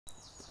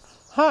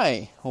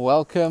Hi,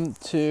 welcome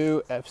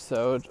to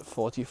episode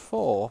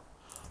 44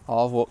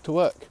 of Walk to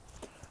Work.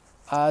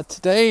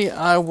 Today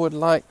I would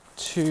like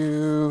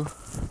to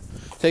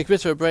take a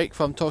bit of a break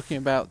from talking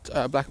about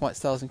black and white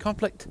styles in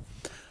conflict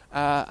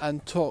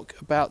and talk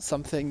about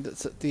something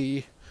that's at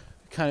the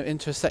kind of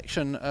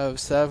intersection of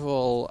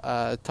several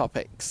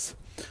topics.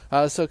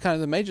 So kind of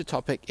the major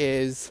topic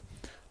is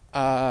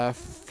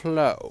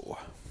flow.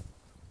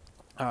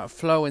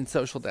 Flow in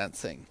social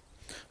dancing,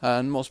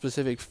 and more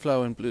specific,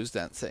 flow in blues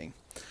dancing.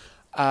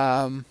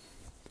 And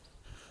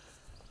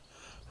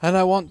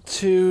I want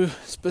to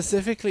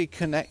specifically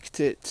connect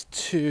it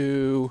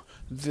to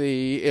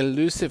the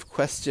elusive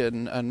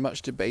question and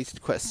much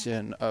debated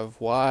question of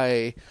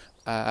why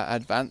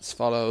advanced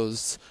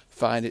follows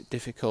find it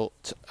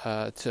difficult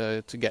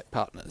to get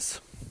partners.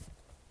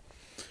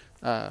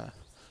 Or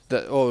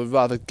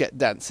rather get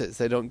dancers.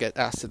 They don't get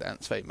asked to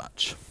dance very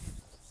much.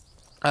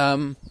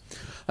 And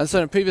so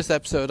in a previous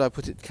episode I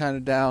put it kind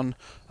of down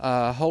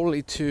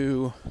wholly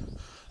to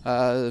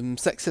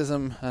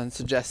sexism and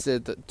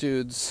suggested that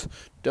dudes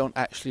don't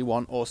actually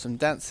want awesome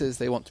dances,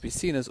 they want to be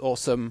seen as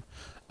awesome,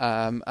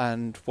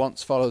 and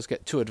once follows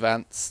get too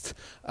advanced,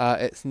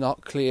 it's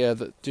not clear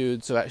that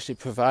dudes who actually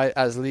provide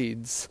as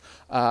leads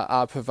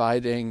are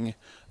providing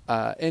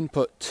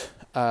input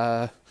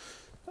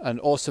and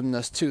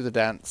awesomeness to the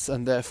dance,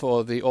 and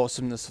therefore the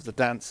awesomeness of the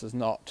dance does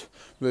not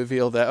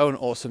reveal their own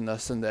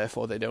awesomeness, and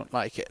therefore they don't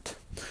like it.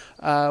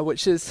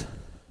 Which is,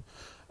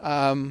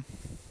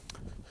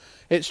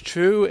 it's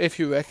true if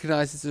you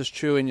recognize it as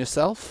true in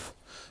yourself,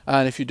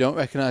 and if you don't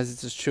recognize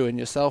it as true in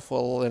yourself,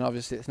 well, then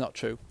obviously it's not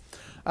true.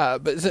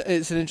 But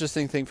it's an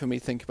interesting thing for me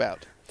to think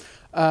about.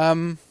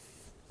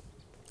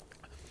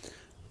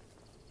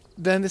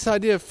 Then this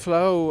idea of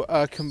flow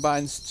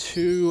combines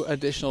two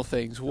additional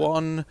things.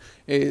 One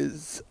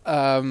is,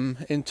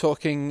 in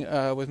talking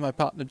with my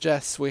partner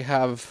Jess, we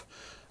have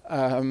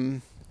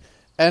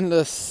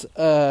endless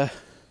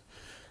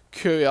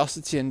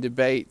curiosity and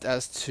debate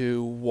as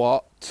to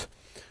what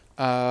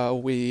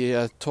we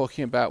are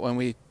talking about when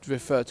we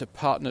refer to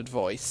partnered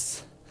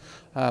voice.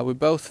 We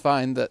both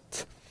find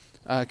that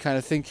kind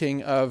of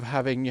thinking of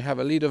you have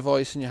a leader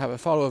voice and you have a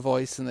follower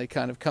voice, and they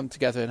kind of come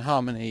together in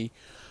harmony.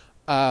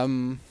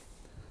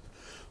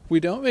 We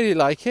don't really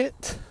like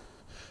it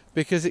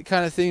because it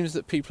kind of seems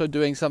that people are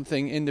doing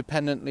something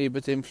independently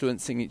but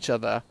influencing each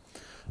other.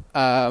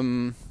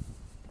 And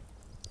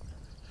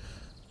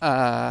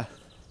so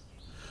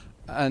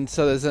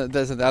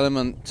there's an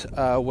element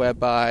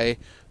whereby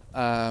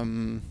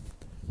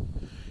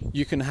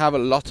you can have a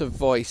lot of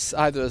voice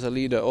either as a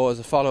leader or as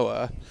a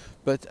follower,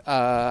 but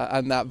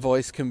and that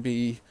voice can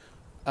be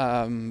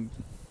on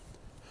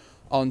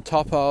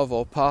top of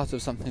or part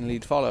of something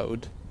lead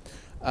followed.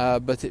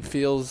 But it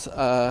feels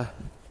a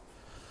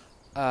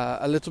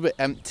little bit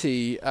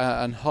empty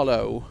and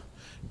hollow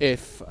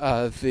if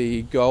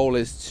the goal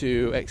is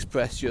to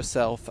express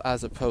yourself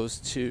as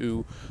opposed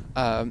to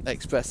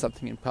express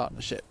something in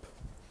partnership.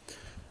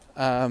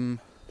 And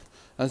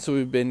so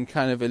we've been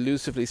kind of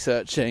elusively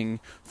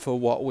searching for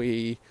what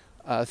we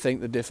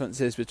think the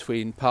difference is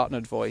between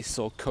partnered voice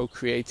or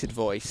co-created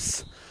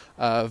voice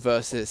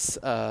versus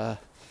the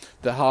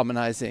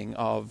harmonizing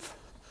of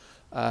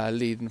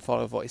lead and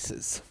follow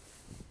voices.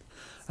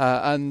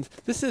 And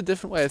this is a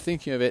different way of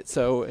thinking of it,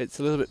 so it's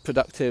a little bit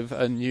productive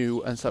and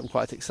new, and so I'm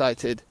quite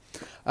excited.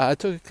 I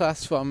took a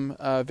class from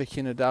Vicky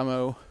and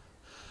Adamo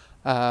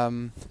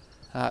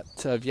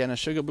at Vienna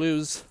Sugar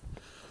Blues,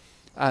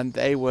 and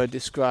they were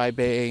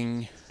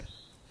describing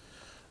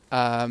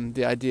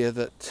the idea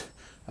that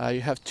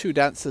you have two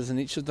dancers and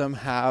each of them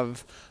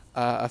have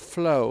a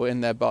flow in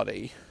their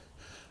body.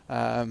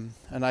 And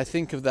I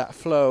think of that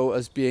flow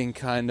as being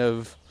kind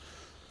of...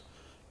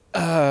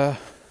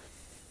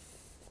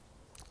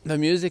 the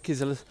music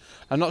is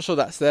I'm not sure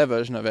that's their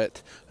version of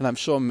it, and I'm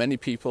sure many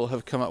people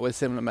have come up with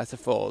similar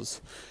metaphors.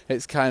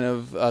 It's kind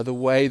of the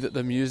way that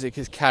the music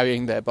is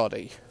carrying their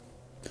body.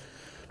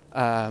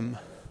 And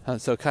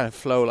so kind of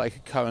flow like a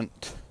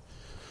current.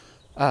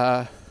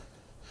 And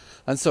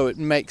so it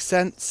makes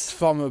sense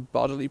from a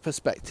bodily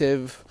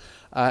perspective.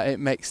 It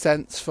makes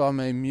sense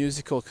from a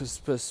musical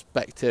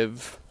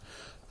perspective.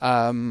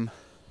 And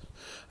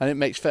it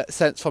makes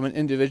sense from an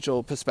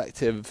individual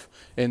perspective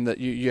in that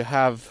you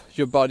have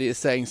your body is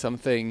saying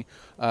something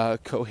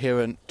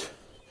coherent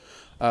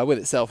with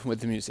itself and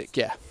with the music,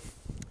 yeah.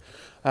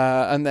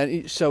 And then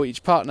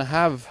each partner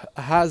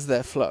has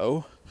their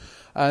flow,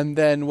 and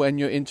then when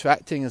you're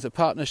interacting as a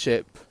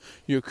partnership,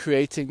 you're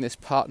creating this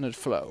partnered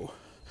flow.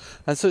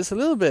 And so it's a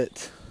little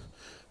bit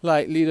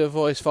like leader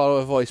voice,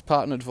 follower voice,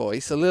 partnered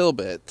voice, a little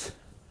bit.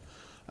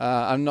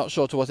 I'm not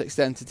sure to what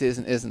extent it is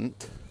and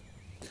isn't.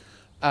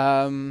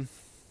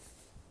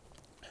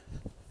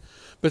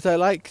 But I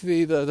like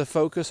the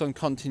focus on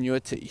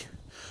continuity.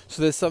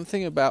 So there's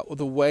something about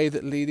the way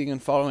that leading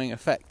and following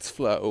affects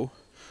flow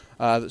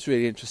that's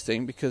really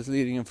interesting, because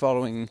leading and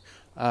following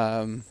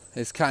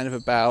is kind of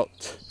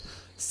about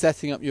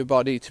setting up your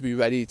body to be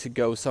ready to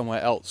go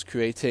somewhere else,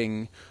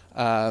 creating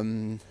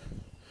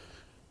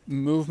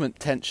movement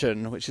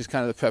tension, which is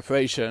kind of the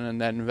preparation, and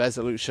then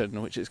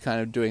resolution, which is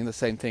kind of doing the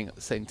same thing at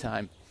the same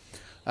time.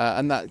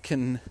 And that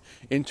can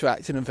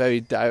interact in a very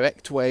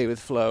direct way with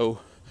flow,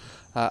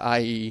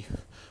 i.e.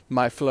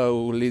 my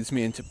flow leads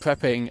me into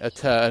prepping a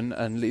turn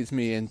and leads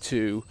me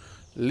into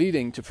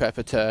leading to prep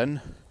a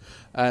turn,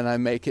 and I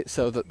make it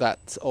so that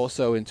that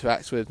also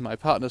interacts with my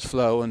partner's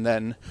flow, and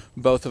then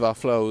both of our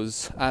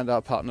flows and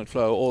our partnered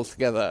flow all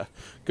together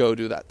go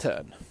do that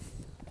turn.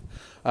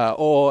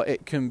 Or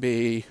it can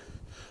be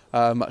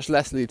much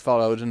less lead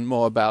followed and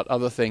more about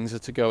other things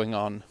that are going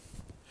on.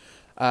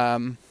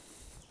 And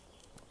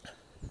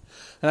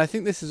I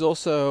think this is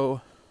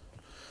also,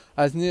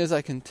 as near as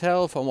I can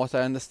tell from what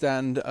I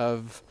understand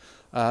of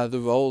the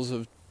roles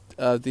of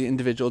the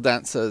individual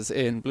dancers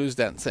in blues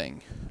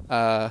dancing,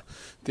 the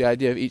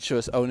idea of each of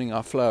us owning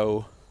our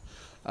flow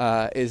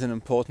is an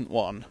important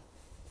one,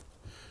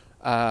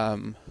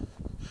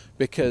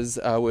 because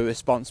we're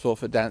responsible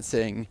for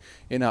dancing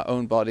in our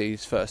own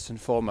bodies first and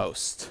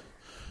foremost.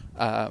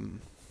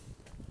 And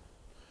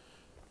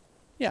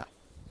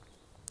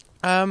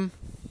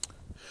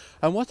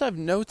what I've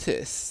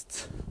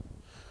noticed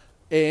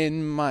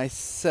in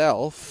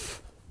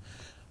myself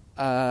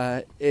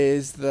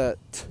is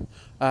that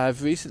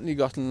I've recently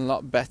gotten a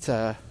lot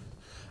better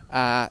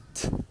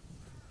at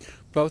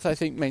both, I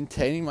think,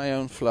 maintaining my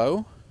own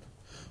flow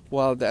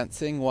while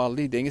dancing, while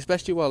leading,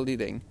 especially while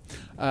leading.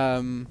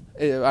 I've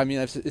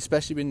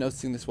especially been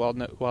noticing this while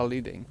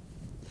leading.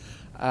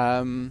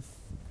 And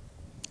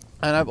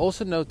I've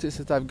also noticed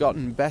that I've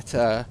gotten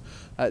better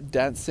at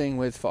dancing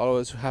with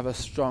followers who have a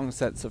strong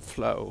sense of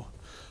flow.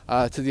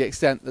 To the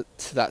extent that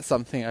that's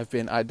something I've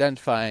been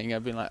identifying.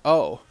 I've been like,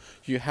 oh,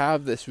 you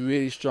have this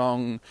really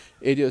strong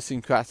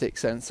idiosyncratic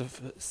sense of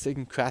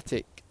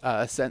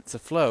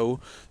flow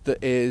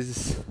that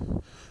is,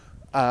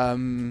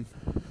 on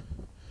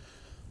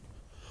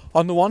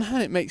the one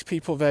hand, it makes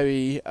people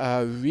very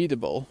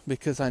readable,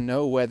 because I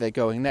know where they're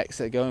going next.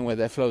 They're going where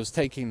their flow's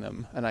taking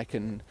them, and I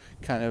can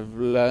kind of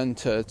learn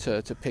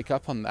to pick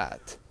up on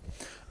that.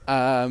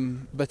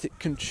 But it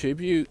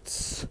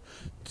contributes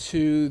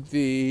to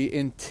the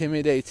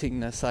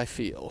intimidatingness I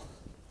feel,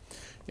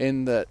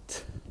 in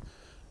that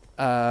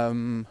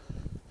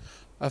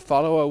a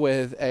follower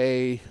with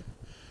a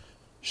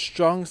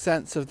strong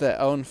sense of their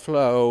own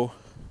flow,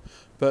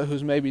 but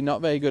who's maybe not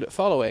very good at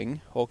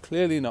following, or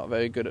clearly not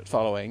very good at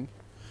following,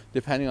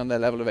 depending on their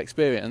level of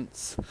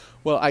experience,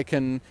 well, I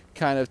can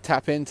kind of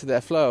tap into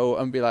their flow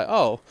and be like,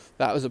 oh,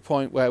 that was a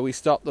point where we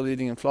stopped the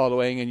leading and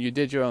following and you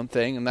did your own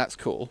thing, and that's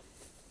cool.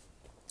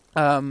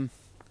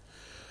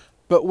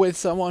 But with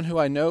someone who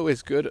I know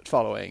is good at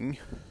following,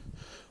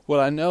 well,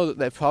 I know that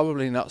they're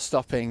probably not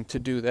stopping to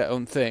do their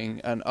own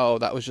thing, and oh,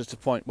 that was just a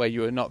point where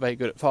you were not very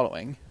good at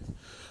following.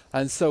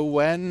 And so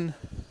when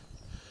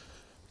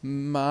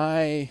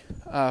my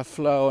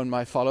flow and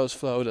my follows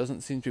flow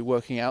doesn't seem to be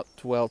working out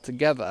well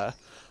together,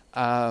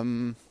 it's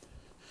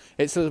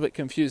a little bit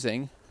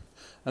confusing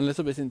and a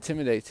little bit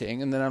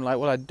intimidating, and then I'm like,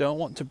 well, I don't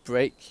want to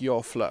break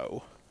your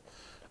flow.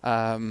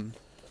 And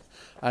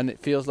it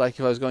feels like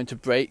if I was going to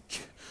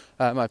break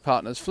my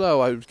partner's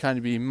flow, I would kind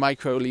of be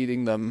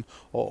micro-leading them,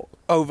 or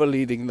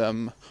over-leading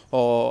them,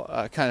 or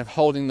kind of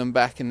holding them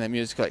back in their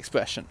musical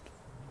expression.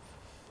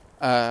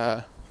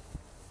 And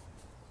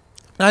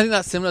I think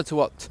that's similar to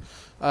what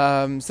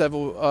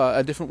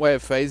a different way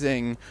of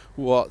phrasing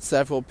what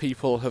several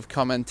people have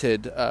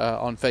commented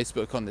on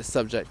Facebook on this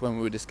subject when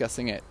we were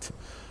discussing it.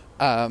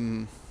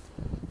 That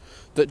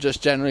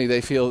just generally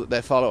they feel that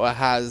their follower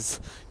has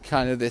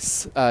kind of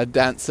this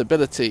dance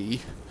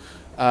ability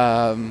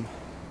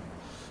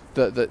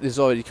that is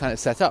already kind of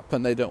set up,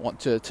 and they don't want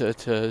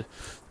to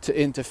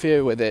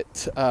interfere with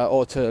it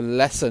or to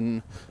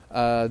lessen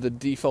the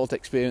default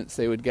experience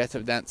they would get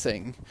of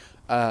dancing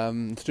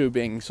through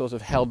being sort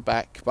of held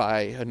back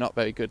by a not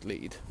very good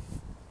lead.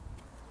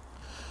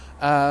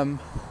 And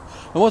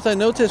what I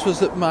noticed was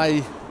that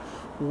my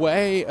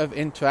way of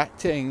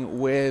interacting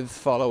with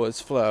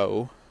followers'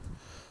 flow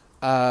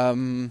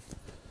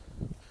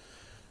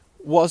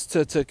was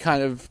to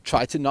kind of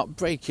try to not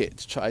break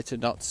it, try to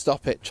not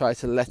stop it, try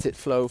to let it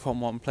flow from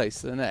one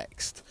place to the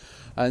next.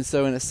 And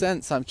so in a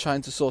sense, I'm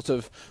trying to sort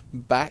of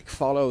back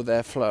follow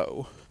their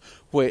flow,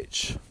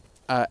 which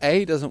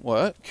A, doesn't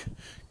work,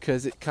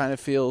 because it kind of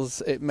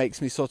feels, it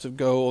makes me sort of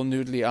go all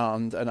noodly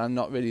armed, and I'm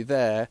not really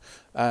there,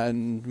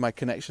 and my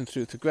connection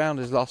through the ground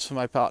is lost for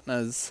my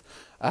partners,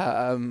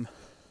 and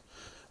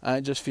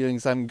it just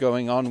feels I'm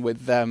going on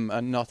with them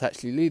and not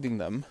actually leading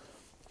them.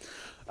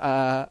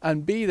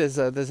 And B, there's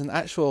an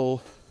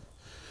actual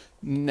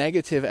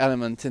negative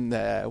element in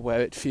there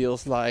where it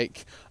feels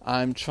like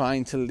I'm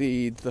trying to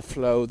lead the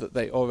flow that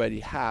they already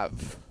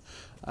have,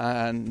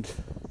 and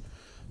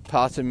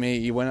part of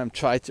me, when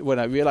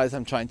I realize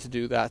I'm trying to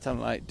do that, I'm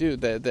like, dude,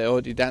 they're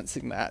already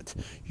dancing that.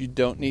 You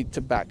don't need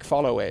to back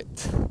follow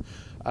it.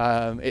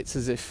 It's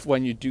as if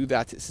when you do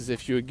that, it's as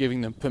if you're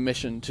giving them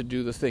permission to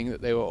do the thing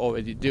that they were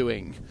already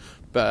doing,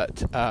 but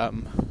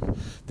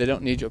they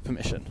don't need your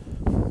permission.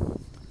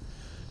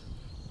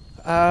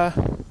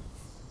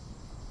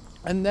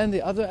 And then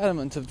the other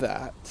element of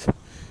that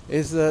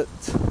is that,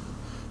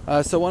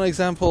 so one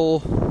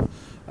example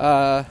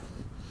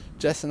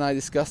Jess and I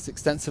discussed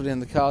extensively in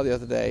the car the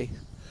other day,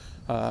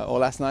 or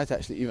last night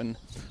actually even,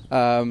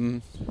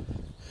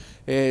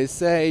 is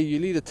say you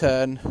lead a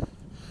turn,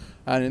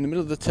 and in the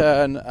middle of the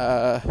turn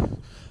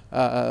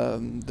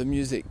the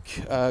music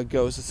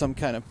goes to some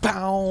kind of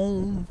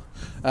pow,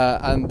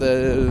 and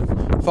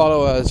the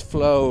follower's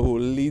flow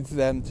leads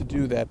them to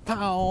do their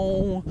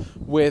pow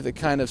with a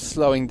kind of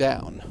slowing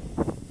down,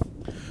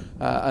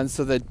 and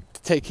so they're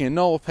taking a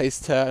normal pace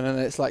turn, and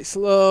it's like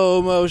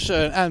slow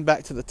motion and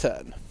back to the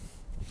turn.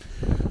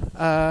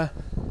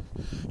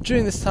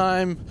 During this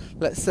time,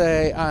 let's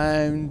say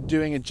I'm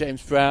doing a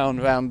James Brown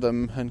around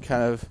them and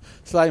kind of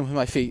sliding with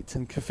my feet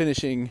and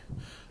finishing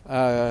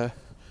to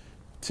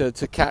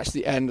catch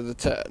the end of the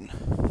turn.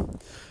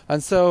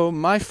 And so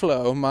my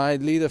flow, my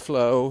leader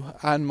flow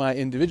and my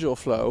individual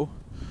flow,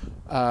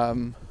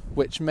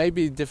 which may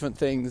be different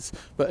things,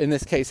 but in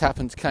this case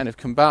happen to kind of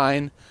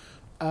combine,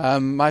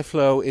 my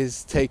flow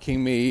is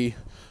taking me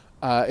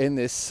in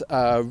this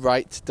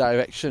right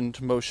direction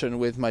motion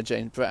with my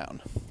James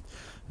Brown.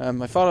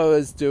 My follower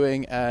is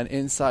doing an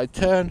inside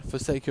turn for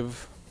sake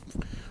of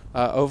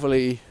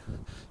overly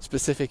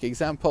specific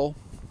example.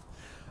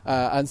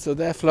 And so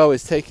their flow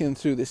is taking them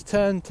through this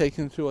turn,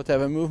 taking them through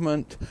whatever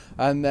movement,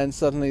 and then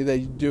suddenly they're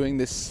doing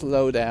this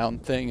slow down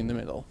thing in the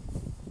middle.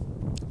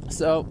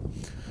 So,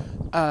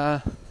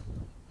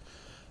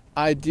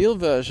 ideal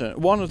version,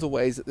 one of the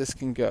ways that this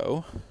can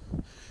go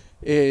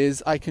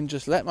is I can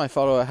just let my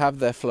follower have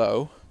their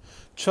flow,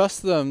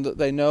 trust them that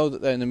they know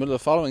that they're in the middle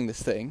of following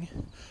this thing,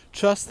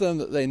 trust them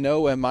that they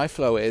know where my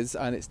flow is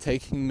and it's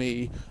taking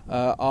me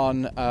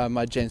on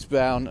my James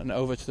Brown and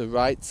over to the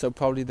right, so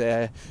probably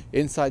their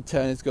inside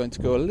turn is going to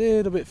go a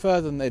little bit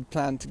further than they'd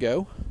planned to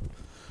go,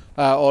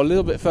 or a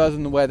little bit further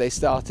than where they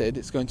started.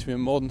 It's going to be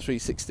more than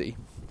 360.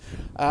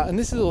 And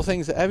this is all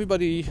things that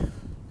everybody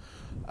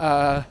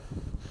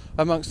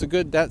amongst the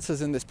good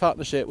dancers in this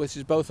partnership, which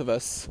is both of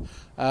us,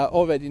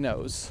 already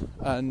knows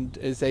and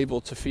is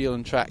able to feel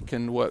and track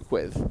and work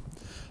with.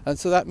 And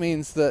so that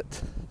means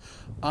that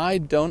I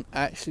don't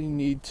actually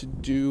need to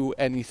do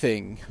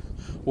anything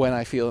when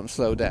I feel them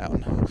slow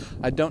down.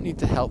 I don't need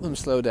to help them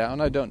slow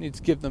down. I don't need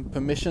to give them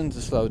permission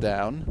to slow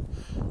down.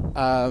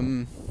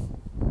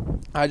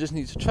 I just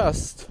need to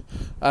trust.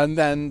 And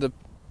then the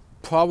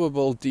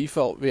probable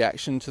default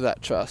reaction to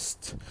that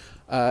trust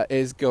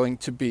is going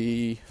to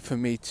be for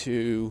me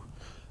to,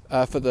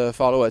 for the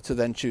follower to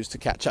then choose to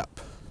catch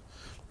up.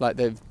 Like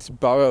they've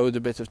borrowed a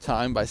bit of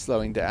time by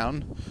slowing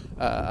down,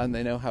 and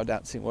they know how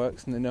dancing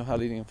works and they know how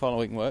leading and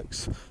following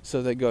works,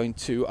 so they're going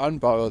to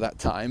unborrow that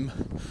time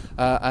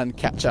and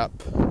catch up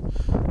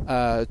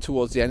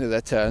towards the end of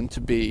their turn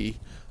to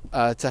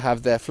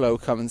have their flow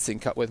come and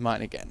sync up with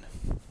mine again.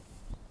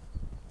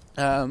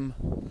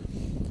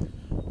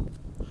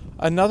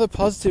 Another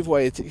positive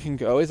way it can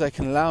go is I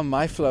can allow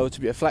my flow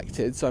to be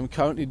afflected. So I'm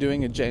currently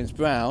doing a James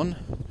Brown.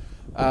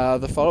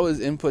 The follower's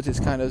input is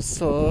kind of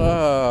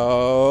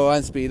slow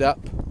and speed up,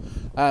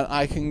 and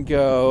I can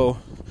go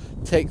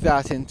take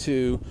that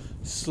into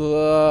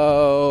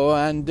slow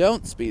and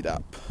don't speed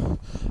up,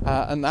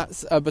 and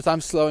that's but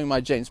I'm slowing my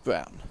James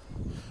Brown,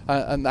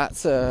 and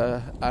that's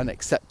an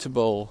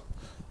acceptable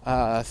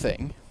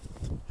thing.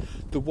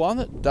 The one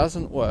that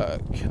doesn't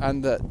work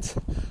and that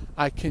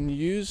I can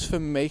use for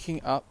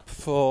making up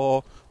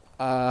for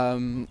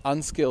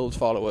unskilled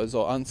followers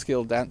or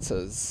unskilled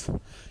dancers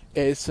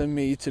is for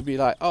me to be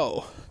like,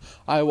 oh,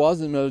 I was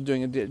in the middle of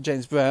doing a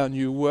James Brown,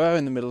 you were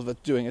in the middle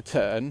of doing a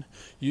turn,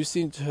 you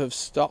seem to have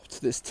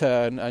stopped this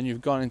turn and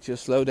you've gone into your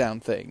slow down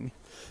thing.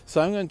 So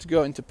I'm going to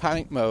go into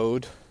panic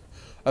mode,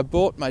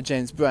 abort my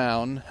James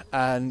Brown,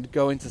 and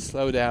go into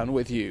slow down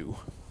with you.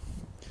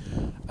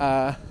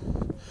 And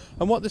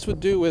what this would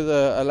do with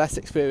a less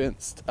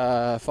experienced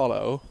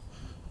follow,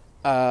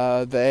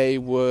 they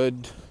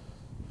would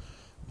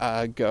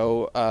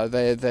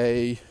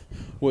they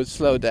would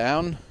slow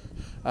down.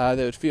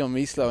 They would feel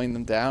me slowing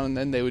them down, and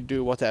then they would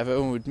do whatever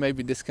and would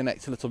maybe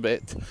disconnect a little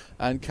bit,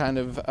 and kind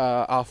of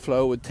our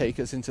flow would take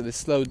us into this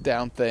slowed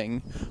down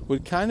thing,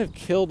 would kind of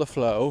kill the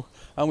flow,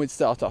 and we'd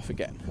start off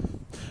again.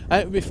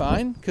 And it would be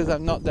fine, because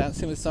I'm not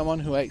dancing with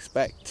someone who I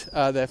expect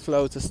their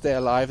flow to stay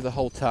alive the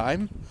whole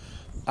time.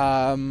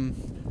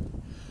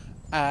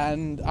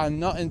 And I'm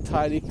not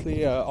entirely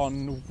clear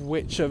on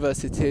which of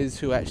us it is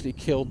who actually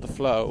killed the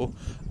flow,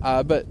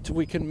 but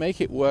we can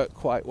make it work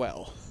quite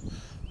well.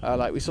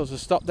 Like we sort of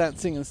stop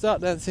dancing and start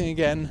dancing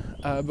again,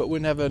 but we're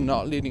never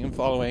not leading and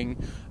following,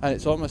 and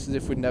it's almost as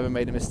if we'd never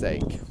made a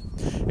mistake.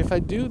 If I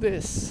do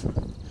this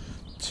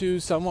to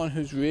someone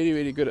who's really,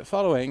 really good at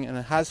following and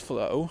has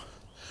flow,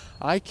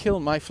 I kill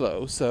my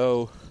flow,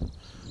 so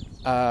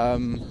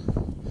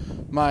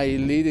my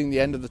leading the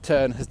end of the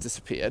turn has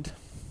disappeared,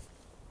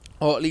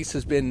 or at least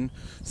has been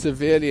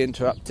severely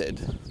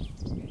interrupted.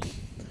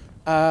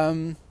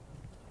 And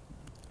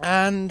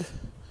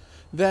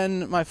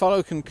then my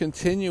follow can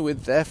continue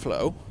with their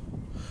flow,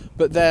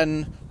 but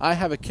then I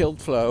have a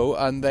killed flow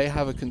and they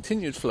have a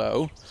continued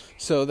flow,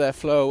 so their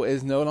flow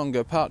is no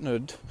longer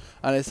partnered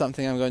and is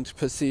something I'm going to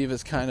perceive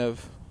as kind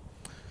of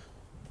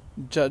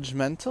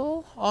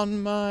judgmental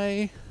on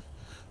my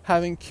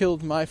having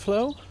killed my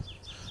flow,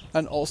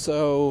 and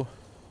also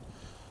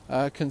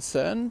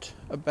concerned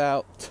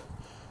about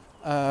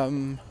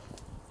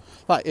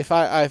like if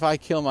I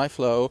kill my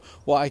flow,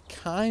 what I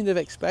kind of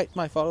expect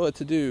my follower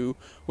to do,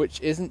 which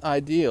isn't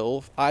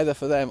ideal either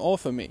for them or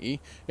for me,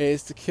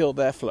 is to kill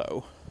their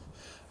flow.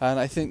 And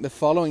I think the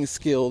following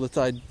skill that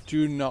I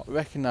do not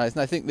recognize,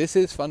 and I think this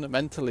is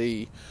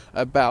fundamentally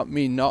about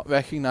me not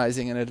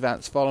recognizing an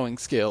advanced following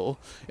skill,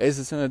 is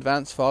that an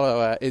advanced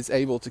follower is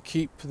able to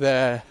keep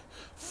their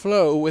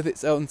flow with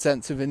its own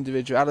sense of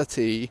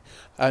individuality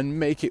and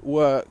make it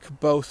work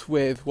both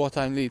with what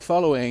I'm lead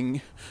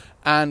following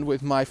and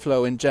with my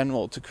flow in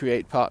general to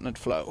create partnered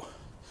flow.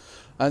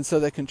 And so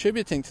they're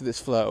contributing to this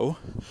flow,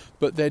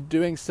 but they're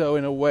doing so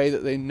in a way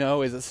that they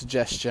know is a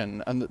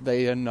suggestion and that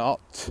they are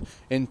not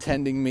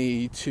intending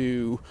me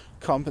to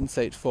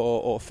compensate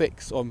for or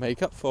fix or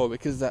make up for,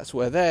 because that's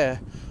where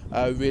their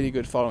really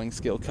good following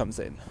skill comes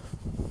in.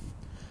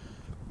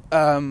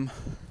 And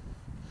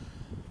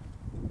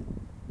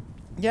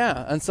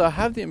so I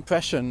have the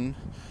impression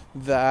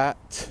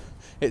that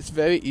it's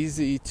very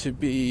easy to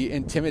be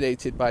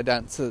intimidated by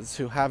dancers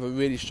who have a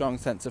really strong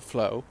sense of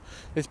flow,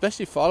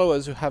 especially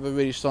followers who have a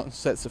really strong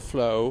sense of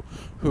flow,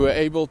 who are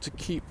able to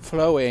keep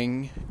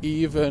flowing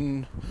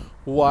even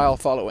while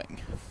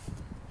following.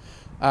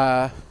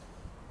 And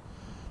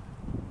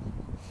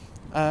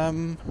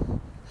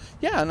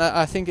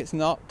I think it's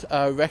not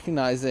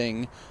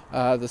recognizing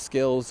the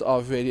skills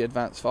of really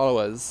advanced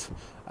followers,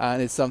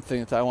 and it's something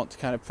that I want to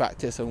kind of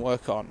practice and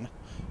work on.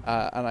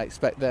 And I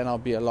expect then I'll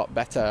be a lot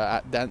better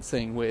at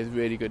dancing with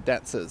really good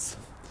dancers,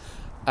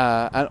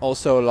 and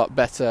also a lot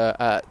better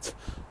at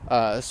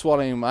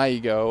swallowing my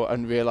ego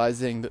and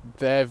realizing that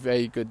their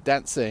very good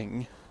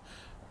dancing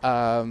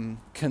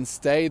can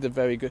stay the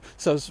very good.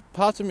 So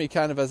part of me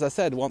kind of, as I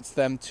said, wants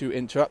them to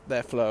interrupt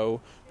their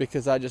flow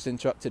because I just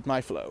interrupted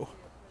my flow.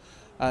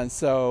 And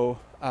so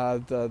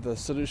the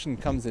solution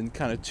comes in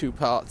kind of two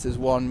parts. Is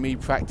one, me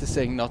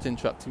practicing not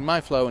interrupting my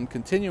flow and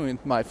continuing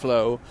with my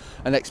flow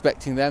and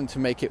expecting them to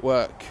make it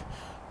work,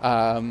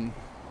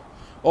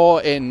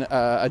 or in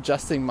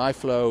adjusting my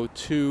flow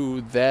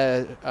to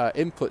their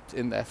input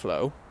in their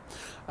flow.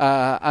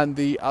 And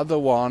the other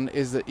one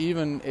is that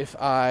even if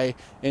I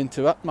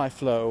interrupt my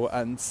flow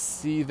and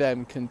see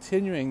them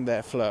continuing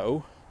their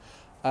flow,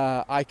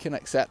 I can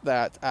accept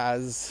that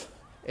as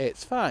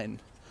it's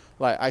fine.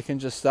 Like, I can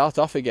just start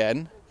off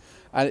again,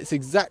 and it's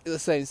exactly the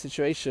same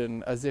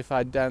situation as if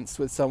I danced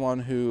with someone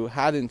who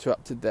had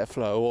interrupted their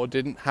flow or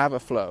didn't have a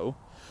flow,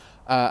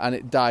 and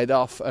it died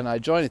off and I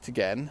join it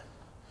again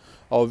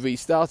or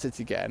restart it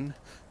again.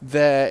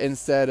 There,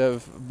 instead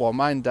of, well,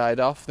 mine died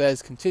off,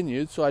 theirs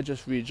continued, so I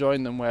just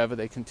rejoin them wherever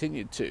they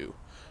continued to.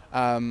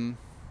 And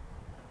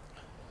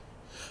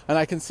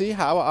I can see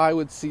how I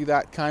would see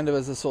that kind of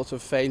as a sort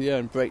of failure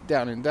and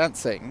breakdown in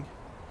dancing.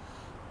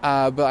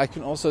 But I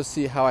can also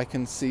see how I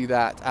can see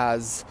that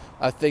as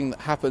a thing that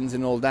happens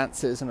in all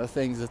dances and are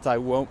things that I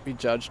won't be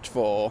judged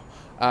for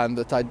and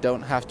that I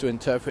don't have to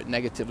interpret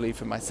negatively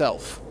for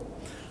myself.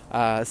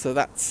 So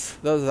that's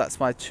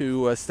my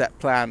two-step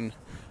plan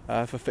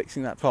for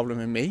fixing that problem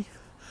in me.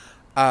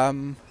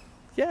 I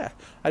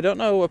don't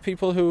know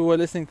people who were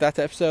listening to that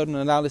episode and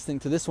are now listening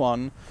to this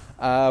one,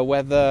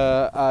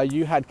 whether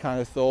you had kind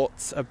of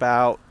thoughts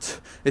about,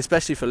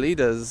 especially for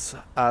leaders,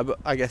 but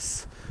I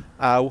guess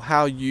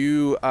how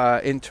you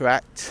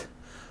interact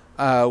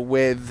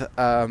with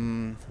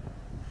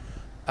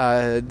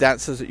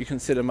dancers that you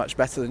consider much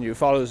better than you,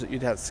 followers that you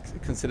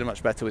consider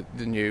much better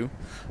than you,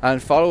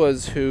 and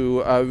followers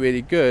who are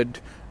really good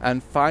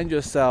and find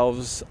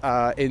yourselves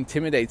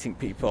intimidating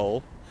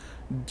people.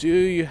 Do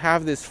you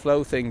have this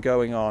flow thing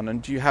going on,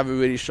 and do you have a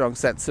really strong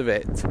sense of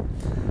it?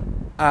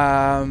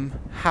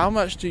 How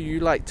much do you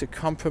like to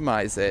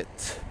compromise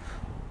it?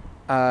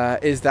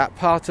 Is that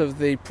part of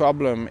the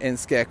problem, in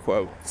scare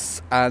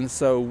quotes? And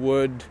so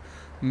would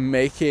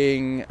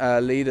making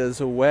leaders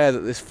aware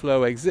that this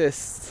flow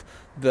exists,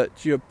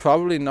 that you're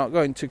probably not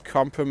going to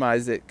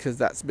compromise it because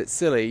that's a bit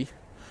silly,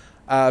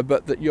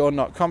 but that you're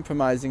not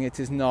compromising it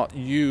is not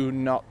you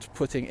not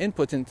putting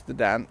input into the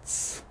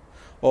dance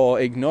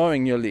or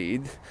ignoring your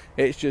lead,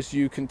 it's just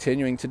you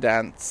continuing to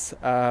dance,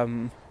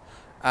 and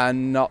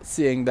not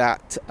seeing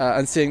that,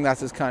 and seeing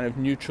that as kind of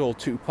neutral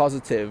to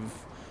positive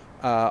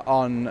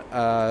on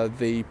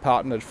the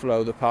partnered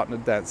flow, the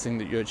partnered dancing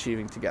that you're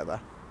achieving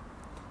together.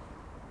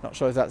 Not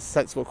sure if that's a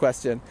sensible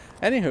question.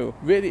 Anywho,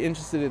 really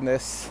interested in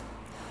this.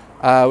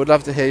 Would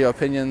love to hear your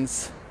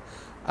opinions.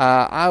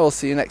 I will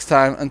see you next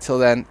time. Until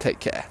then,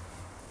 take care.